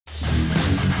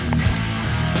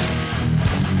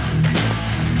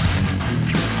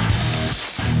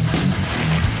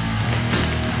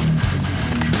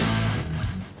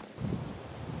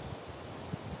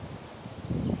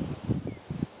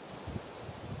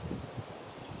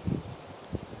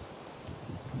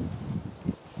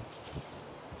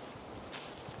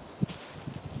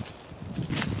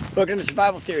Welcome to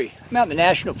Survival Theory. I'm out in the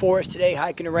National Forest today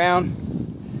hiking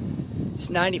around. It's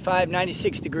 95,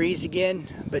 96 degrees again,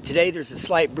 but today there's a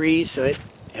slight breeze, so it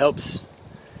helps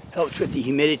with the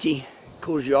humidity,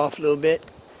 cools you off a little bit.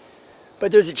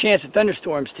 But there's a chance of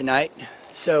thunderstorms tonight,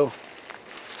 so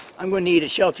I'm going to need a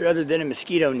shelter other than a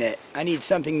mosquito net. I need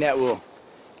something that will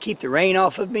keep the rain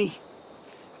off of me,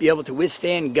 be able to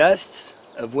withstand gusts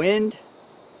of wind,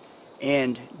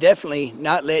 and definitely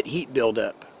not let heat build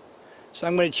up. So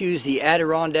I'm going to choose the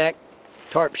Adirondack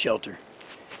Tarp shelter.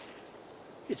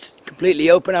 It's completely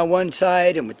open on one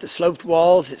side, and with the sloped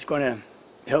walls, it's going to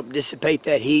help dissipate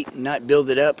that heat and not build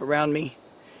it up around me.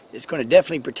 It's going to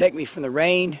definitely protect me from the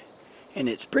rain, and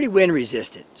it's pretty wind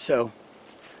resistant. So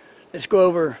let's go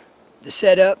over the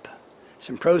setup,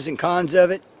 some pros and cons of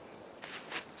it.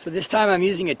 So this time I'm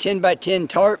using a 10 by 10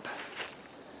 tarp,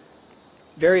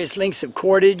 various lengths of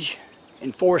cordage,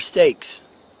 and 4 stakes.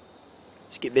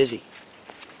 Let's get busy.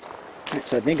 Right,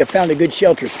 so I think I found a good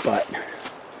shelter spot.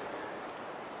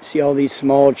 See all these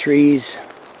small trees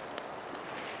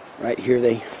right here?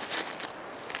 They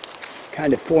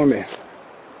kind of form a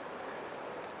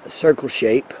circle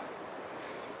shape,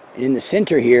 and in the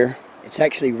center here it's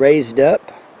actually raised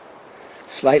up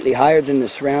slightly higher than the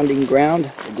surrounding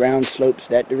ground. The ground slopes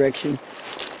that direction.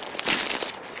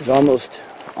 There's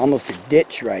almost a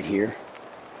ditch right here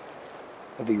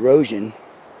of erosion,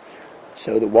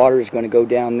 so the water is going to go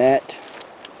down that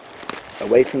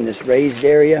away from this raised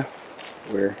area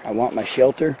where I want my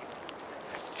shelter.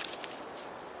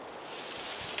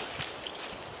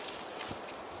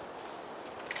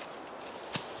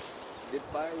 Good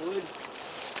firewood.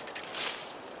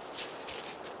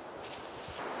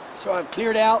 So I've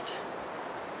cleared out,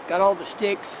 got all the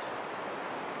sticks,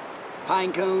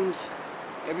 pine cones,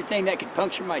 everything that could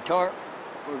puncture my tarp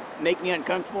or make me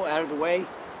uncomfortable out of the way.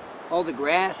 All the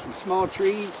grass and small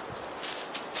trees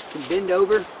can bend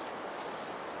over.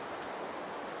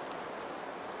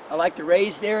 I like the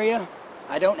raised area.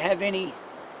 I don't have any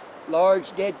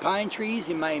large dead pine trees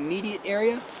in my immediate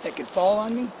area that could fall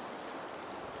on me.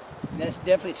 And that's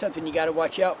definitely something you got to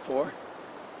watch out for.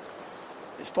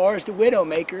 As far as the widow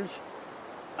makers,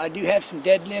 I do have some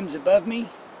dead limbs above me,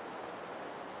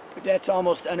 but that's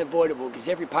almost unavoidable because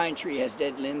every pine tree has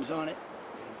dead limbs on it.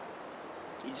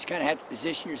 You just kind of have to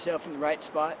position yourself in the right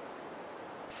spot.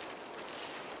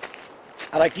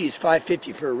 I like to use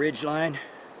 550 for a ridge line,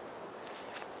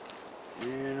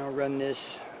 and I'll run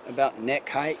this about neck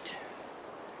height.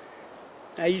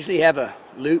 I usually have a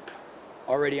loop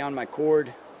already on my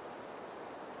cord.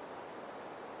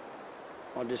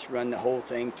 I'll just run the whole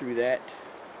thing through that.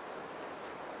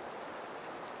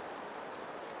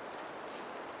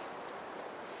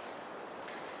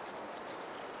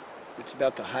 It's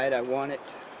about the height I want it.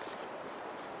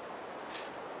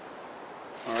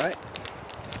 Alright.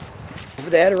 For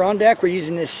the Adirondack, we're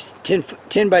using this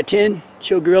 10 by 10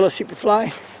 Show Gorilla Superfly.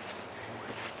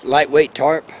 It's a lightweight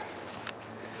tarp.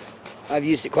 I've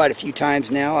used it quite a few times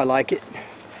now. I like it.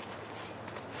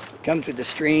 It comes with the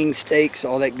string, stakes,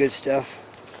 all that good stuff.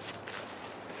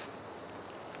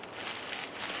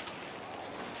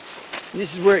 And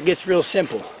this is where it gets real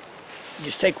simple. You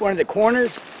just take one of the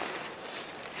corners,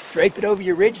 drape it over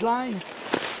your ridge line.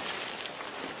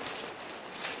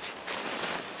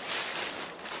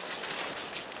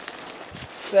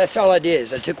 So that's all I did,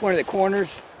 is I took one of the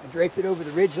corners, I draped it over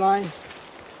the ridge line.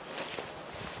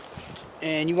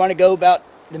 And you want to go about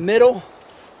the middle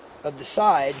of the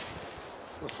side.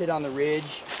 Will sit on the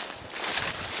ridge.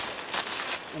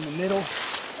 In the middle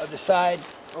of the side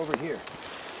over here.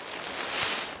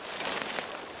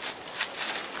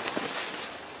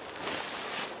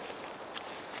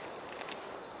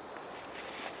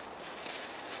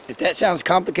 If that sounds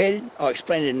complicated, I'll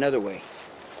explain it another way.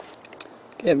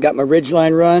 Okay, I've got my ridge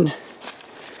line run,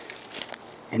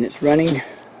 and it's running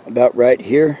about right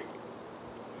here.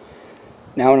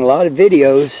 Now, in a lot of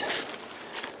videos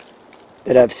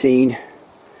that I've seen,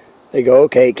 they go,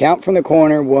 okay, count from the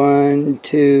corner, 1,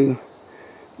 2.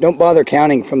 Don't bother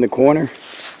counting from the corner.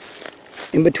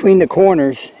 In between the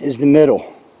corners is the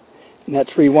middle, and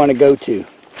that's where you want to go to.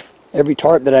 Every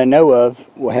tarp that I know of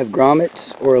will have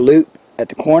grommets or a loop at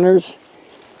the corners,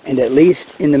 and at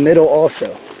least in the middle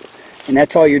also. And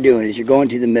that's all you're doing, is you're going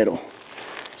to the middle.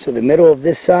 So the middle of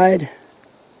this side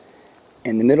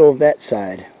and the middle of that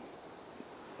side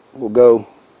will go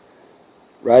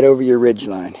right over your ridge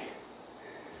line.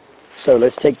 So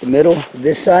let's take the middle of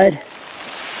this side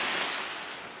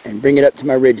and bring it up to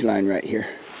my ridge line right here.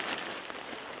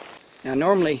 Now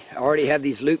normally I already have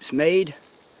these loops made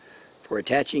for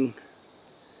attaching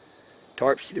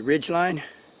tarps to the ridge line,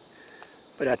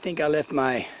 but I think I left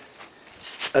my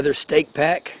other stake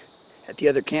pack at the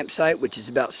other campsite, which is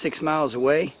about 6 miles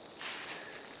away.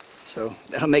 So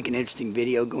that'll make an interesting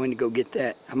video going to go get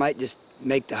that. I might just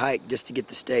make the hike just to get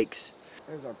the stakes.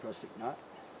 There's our prusik knot.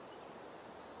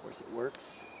 Of course it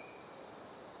works.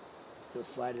 Still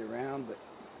slide it around, but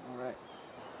all right.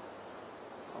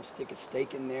 I'll stick a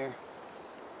stake in there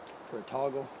for a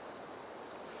toggle.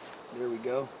 There we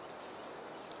go.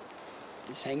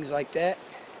 Just hangs like that.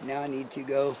 Now I need to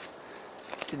go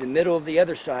to the middle of the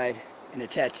other side and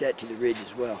attach that to the ridge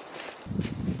as well.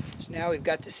 So now we've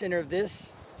got the center of this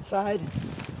side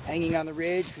hanging on the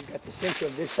ridge. We've got the center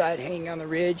of this side hanging on the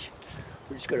ridge.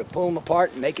 We're just going to pull them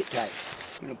apart and make it tight.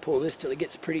 I'm going to pull this till it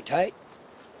gets pretty tight.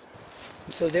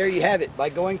 And so there you have it. By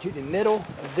going to the middle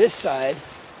of this side,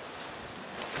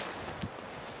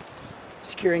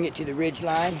 securing it to the ridge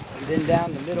line, and then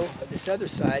down the middle of this other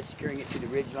side, securing it to the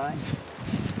ridge line,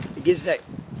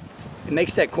 it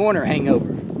makes that corner hang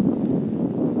over.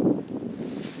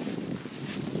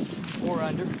 Or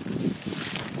under.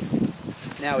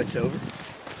 Now it's over.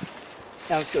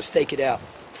 Now let's go stake it out.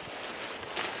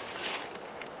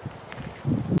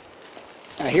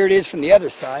 Now here it is from the other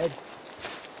side.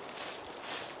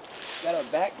 Got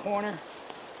our back corner.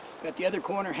 Got the other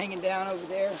corner hanging down over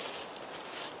there.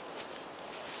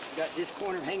 Got this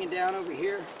corner hanging down over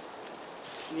here.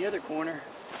 And the other corner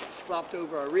is flopped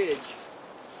over our ridge.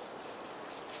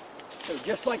 So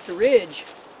just like the ridge,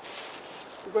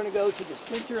 we're going to go to the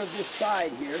center of this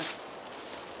side here,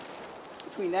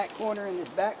 between that corner and this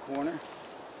back corner,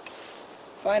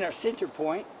 find our center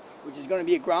point, which is going to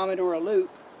be a grommet or a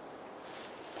loop,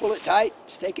 pull it tight,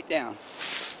 stake it down.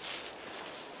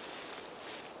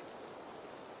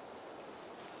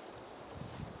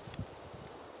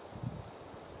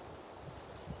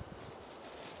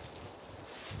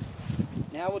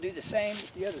 Now we'll do the same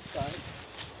with the other side.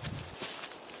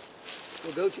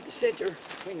 We'll go to the center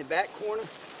between the back corner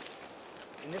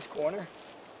and this corner.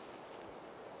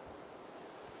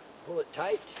 Pull it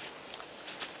tight.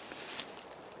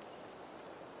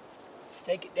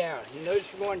 Stake it down. You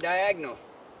notice we're going diagonal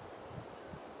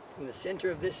from the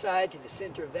center of this side to the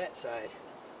center of that side.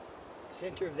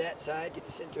 Center of that side to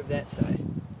the center of that side.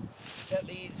 That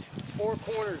leaves 4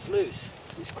 corners loose.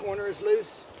 This corner is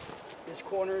loose. This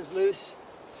corner is loose.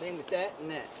 Same with that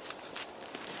and that.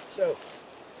 So,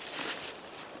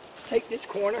 let's take this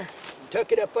corner and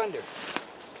tuck it up under.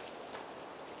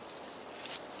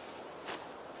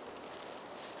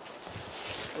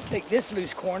 We'll take this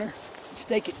loose corner and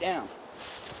stake it down.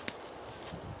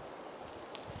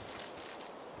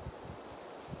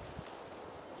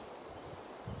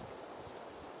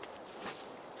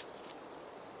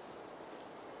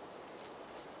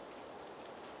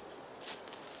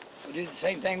 We'll do the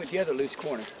same thing with the other loose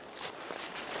corner.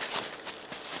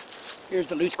 Here's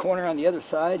the loose corner on the other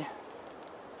side.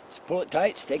 Just pull it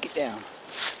tight, stake it down.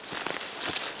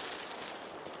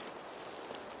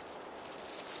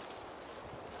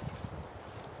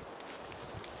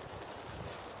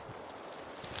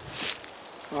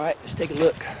 Alright, let's take a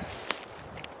look.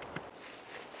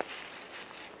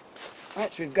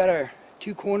 Alright, so we've got our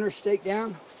 2 corners staked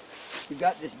down. We've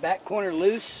got this back corner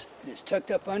loose and it's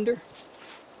tucked up under.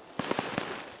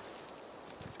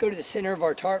 Let's go to the center of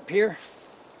our tarp here.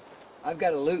 I've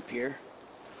got a loop here.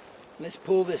 Let's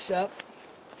pull this up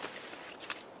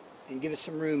and give us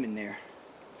some room in there.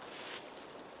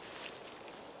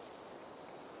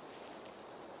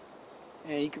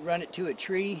 And you can run it to a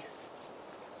tree,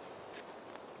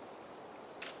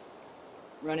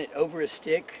 run it over a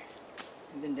stick,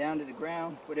 and then down to the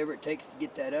ground, whatever it takes to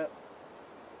get that up.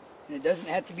 And it doesn't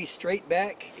have to be straight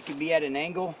back. It can be at an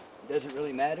angle. It doesn't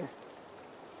really matter.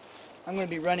 I'm going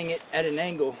to be running it at an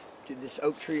angle to this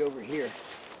oak tree over here.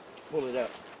 Pull it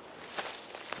up.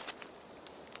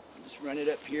 Just run it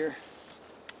up here.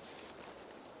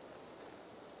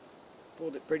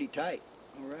 Pulled it pretty tight.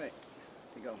 Alright.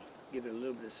 I think I'll give it a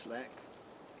little bit of slack.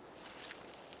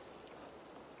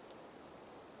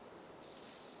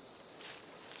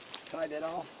 Tie that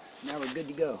off. Now we're good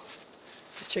to go.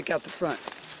 Let's check out the front.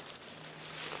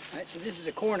 Alright, so this is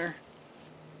a corner.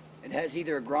 It has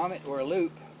either a grommet or a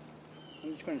loop.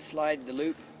 I'm just going to slide the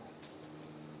loop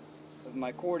of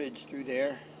my cordage through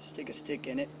there, stick a stick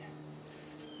in it.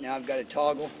 Now I've got a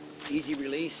toggle, easy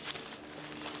release.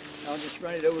 I'll just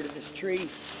run it over to this tree.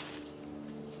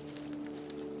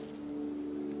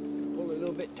 Pull it a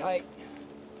little bit tight.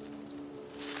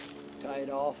 Tie it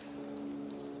off.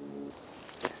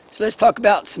 So let's talk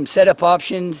about some setup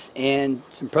options and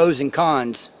some pros and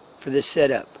cons for this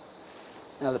setup.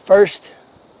 Now the first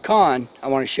con I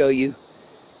want to show you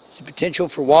is the potential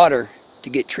for water to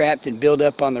get trapped and build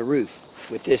up on the roof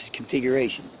with this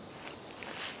configuration.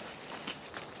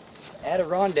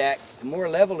 Adirondack, the more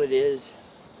level it is,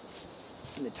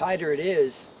 and the tighter it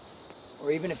is,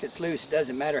 or even if it's loose, it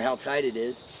doesn't matter how tight it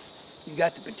is, you've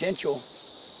got the potential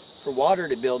for water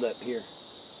to build up here.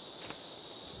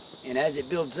 And as it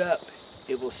builds up,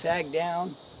 it will sag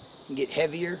down and get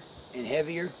heavier and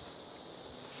heavier.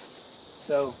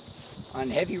 So on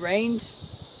heavy rains,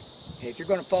 if you're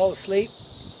going to fall asleep,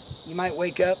 you might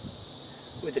wake up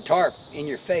with the tarp in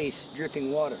your face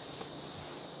dripping water.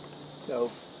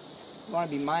 So you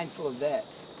want to be mindful of that,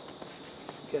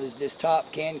 because this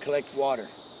top can collect water,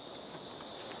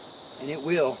 and it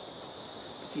will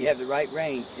if you have the right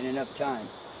rain and enough time.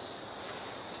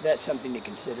 So that's something to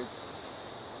consider.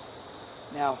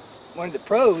 Now, one of the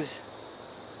pros,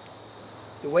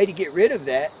 the way to get rid of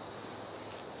that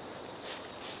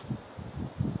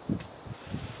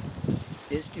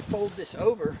is to fold this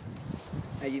over.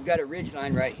 Now you've got a ridge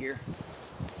line right here.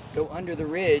 Go under the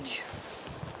ridge,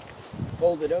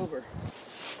 fold it over.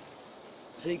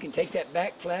 So you can take that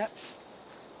back flap,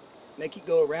 make it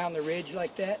go around the ridge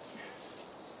like that,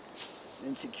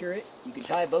 then secure it. You can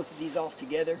tie both of these off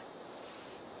together,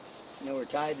 you know, or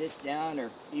tie this down, or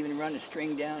even run a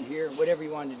string down here, whatever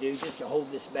you want to do, just to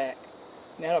hold this back.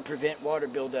 And that'll prevent water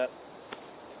buildup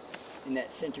in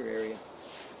that center area.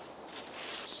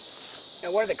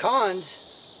 Now, one of the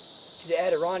cons to the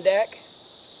Adirondack,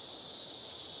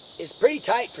 it's pretty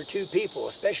tight for two people,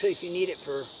 especially if you need it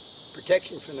for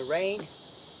protection from the rain,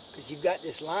 because you've got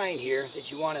this line here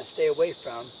that you want to stay away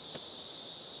from.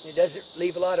 It doesn't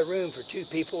leave a lot of room for two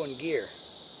people and gear.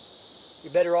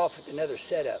 You're better off with another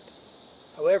setup.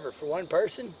 However, for one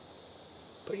person,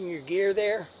 putting your gear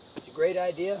there is a great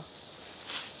idea.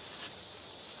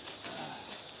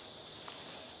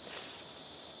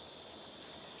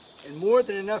 And more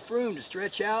than enough room to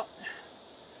stretch out.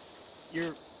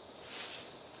 You're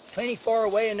plenty far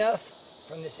away enough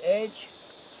from this edge,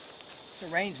 so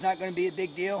rain's not going to be a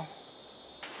big deal.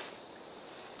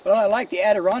 Well, I like the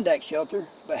Adirondack shelter,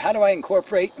 but how do I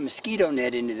incorporate a mosquito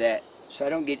net into that so I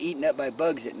don't get eaten up by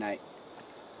bugs at night?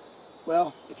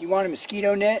 Well, if you want a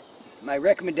mosquito net, my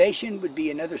recommendation would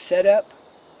be another setup.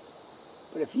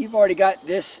 But if you've already got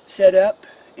this set up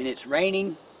and it's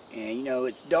raining and you know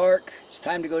it's dark, it's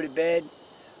time to go to bed,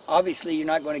 obviously you're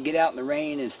not going to get out in the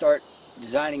rain and start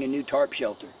designing a new tarp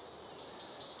shelter.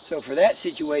 So for that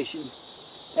situation,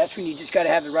 that's when you just got to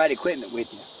have the right equipment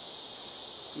with you.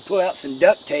 You pull out some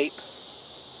duct tape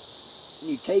and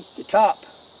you tape the top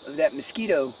of that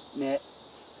mosquito net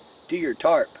to your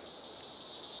tarp.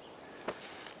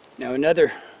 Now,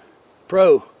 another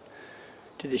pro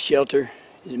to the shelter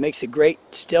is it makes a great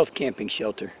stealth camping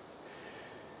shelter.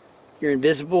 You're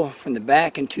invisible from the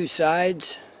back and two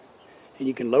sides, and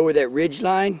you can lower that ridge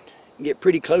line and get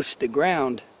pretty close to the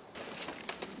ground.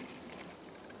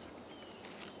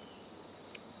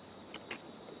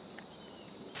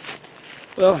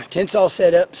 Well, tent's all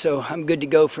set up, so I'm good to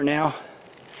go for now.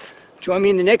 Join me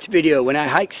in the next video when I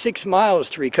hike 6 miles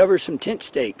to recover some tent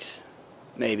stakes.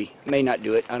 Maybe. May not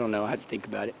do it. I don't know. I have to think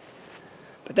about it.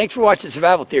 But thanks for watching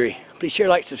Survival Theory. Please share,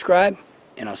 like, subscribe,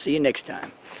 and I'll see you next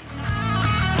time.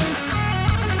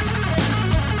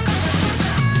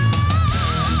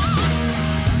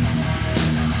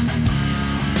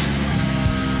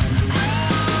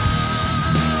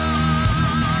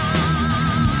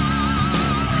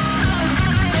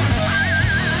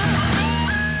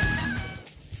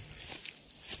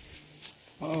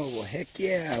 Oh, well, heck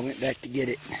yeah, I went back to get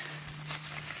it.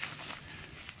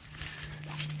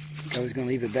 I was going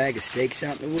to leave a bag of steaks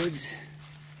out in the woods.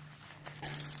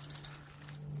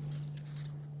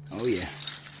 Oh, yeah.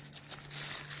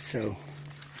 So,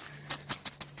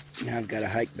 now I've got to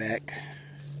hike back.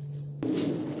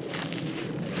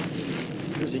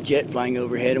 There's a jet flying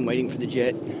overhead. I'm waiting for the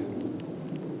jet.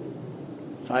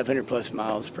 500 plus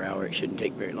miles per hour. It shouldn't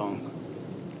take very long.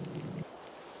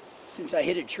 Since I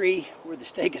hit a tree where the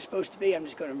stake is supposed to be, I'm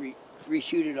just going to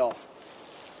reshoot it all.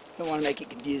 Don't want to make it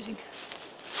confusing.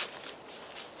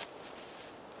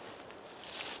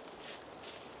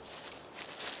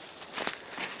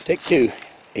 Take two.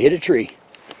 I hit a tree.